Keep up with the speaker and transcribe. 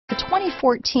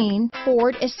2014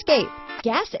 Ford Escape.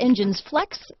 Gas engines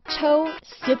flex, tow,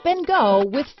 sip and go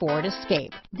with Ford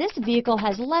Escape. This vehicle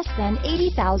has less than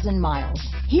 80,000 miles.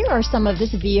 Here are some of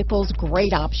this vehicle's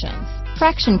great options: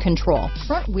 traction control,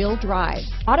 front wheel drive,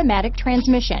 automatic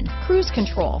transmission, cruise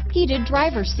control, heated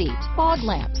driver's seat, fog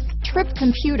lamps, trip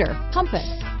computer, compass,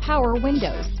 power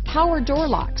windows, power door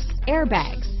locks,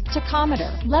 airbags,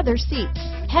 tachometer, leather seats,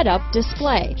 head-up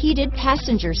display, heated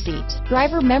passenger seat,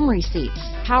 driver memory seats,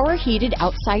 power heated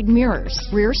outside mirrors,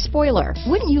 rear spoiler.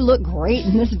 Wouldn't you look great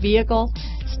in this vehicle?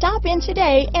 Stop in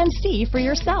today and see for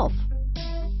yourself.